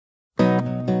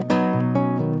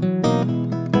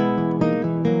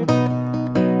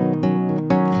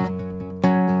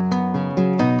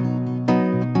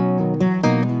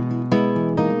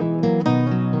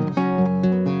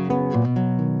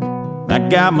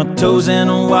got my toes in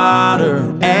the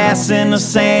water, ass in the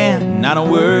sand, not a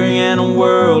worry in a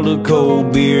world of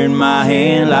cold beer in my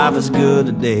hand. Life is good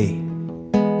today,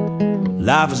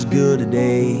 life is good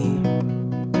today.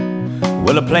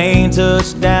 Well, a plane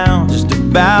touched down just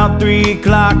about 3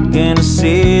 o'clock, and the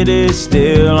city's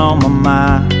still on my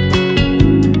mind.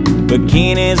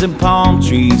 Bikinis and palm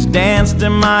trees danced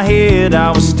in my head,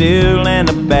 I was still in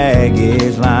the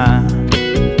baggage line.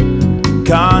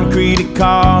 Concrete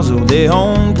cars, oh, they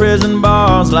own prison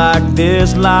bars, like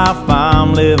this life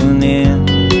I'm living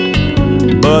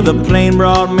in. But the plane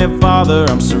brought me farther,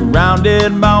 I'm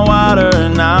surrounded by water,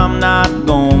 and I'm not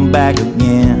going back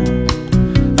again.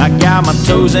 I got my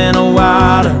toes in the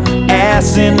water,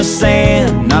 ass in the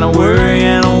sand, not a worry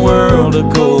in a world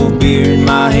of cold beer in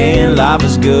my hand. Life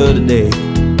is good today,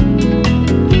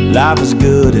 life is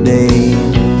good today.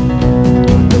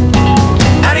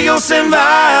 Adios and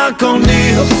via con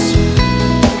Dios,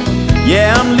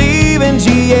 yeah, I'm leaving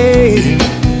GA.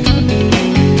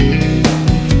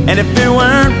 And if it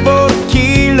weren't for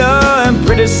tequila and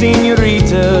pretty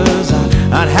senoritas,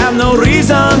 I'd have no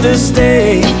reason to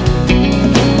stay.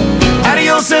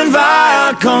 Adios and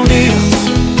via con Dios,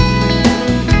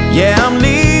 yeah, I'm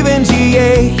leaving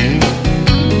GA.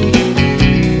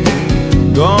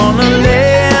 Gonna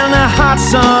lay in the hot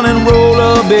sun and roll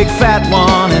a big fat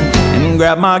one, and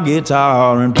grab my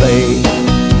guitar and play.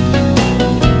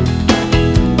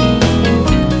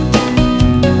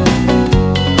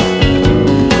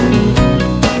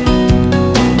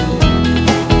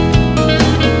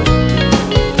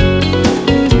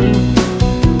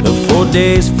 The 4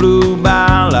 days flew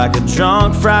by like a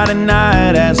drunk Friday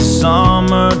night as the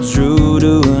summer drew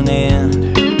to an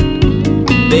end.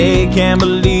 They can't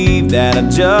believe that I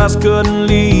just couldn't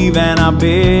leave, and I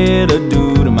bid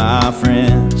adieu to my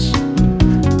friends.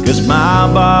 Cause my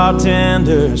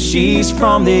bartender, she's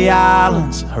from the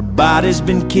islands, her body's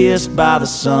been kissed by the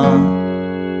sun,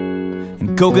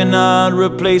 and coconut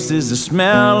replaces the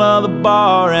smell of the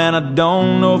bar, and I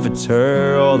don't know if it's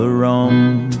her or the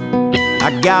rum.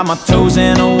 I got my toes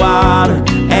in the water,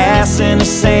 ass in the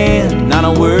sand, not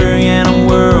a worry in a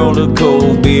world of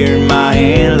cold beer in my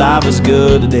hand. Life is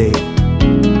good today,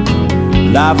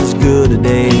 life is good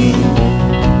today.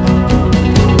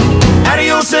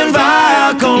 Adios and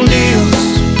via con Dios,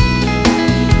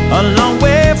 a long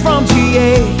way from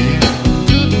GA.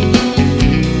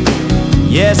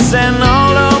 Yes, and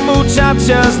all the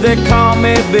muchachas, they call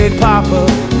me Big Papa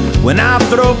when I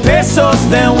throw pesos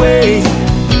their way.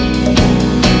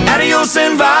 Adios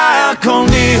and via con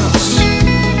Dios,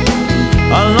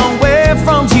 a long way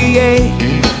from GA.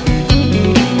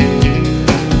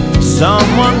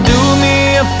 Someone do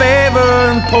me a favor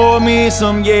and pour me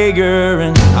some Jaeger,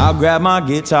 and I'll grab my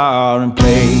guitar and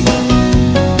play.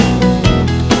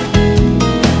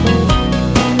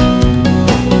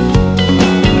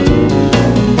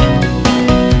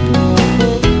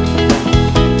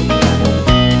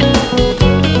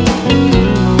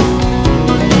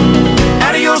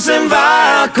 Adios and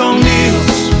via con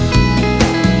Dios,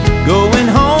 going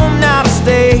home now to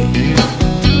stay.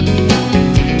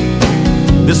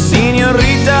 The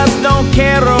senoritas don't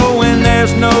care when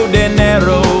there's no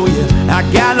dinero, yeah, I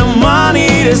got no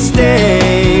money to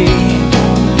stay.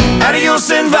 Adios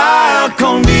and via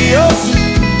con Dios,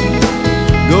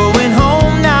 going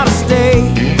home now to stay.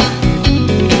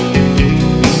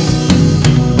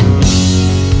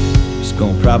 Just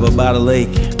gonna prop up by the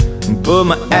lake and put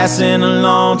my ass in a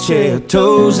lawn chair,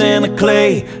 toes in the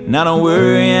clay, not a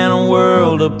worry in a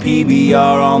world of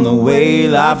PBR on the way.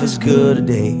 Life is good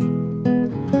today,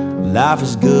 life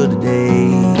is good today.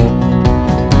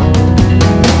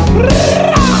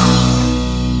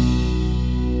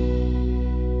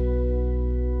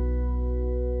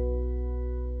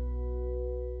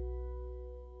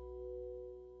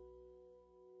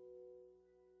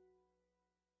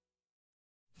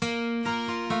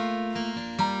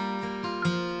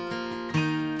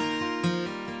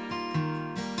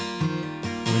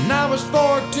 When I was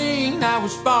 14, I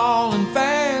was falling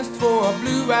fast for a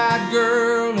blue-eyed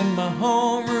girl in my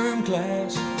homeroom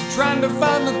class. Trying to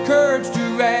find the courage to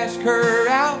ask her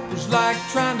out was like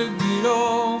trying to get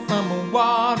off from a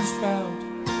water spout.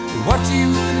 But what she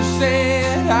would have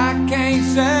said, I can't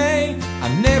say. I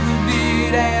never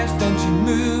did ask, then she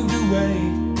moved away.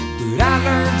 But I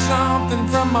learned something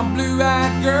from my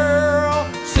blue-eyed girl.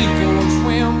 Sink or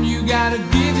swim, you gotta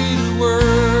give it a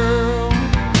whirl.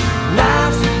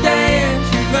 Life's a dance,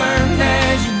 you learn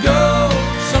as you go.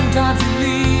 Sometimes you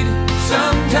lead,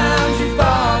 sometimes you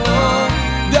follow.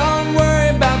 Don't worry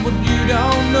about what you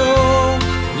don't know.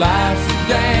 Life's a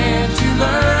dance, you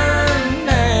learn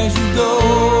as you go.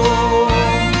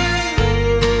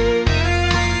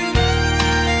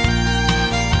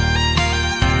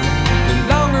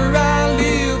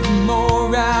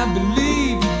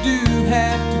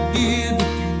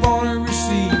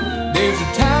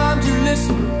 a time to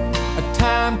listen, a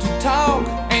time to talk,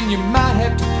 and you might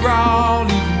have to crawl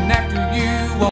even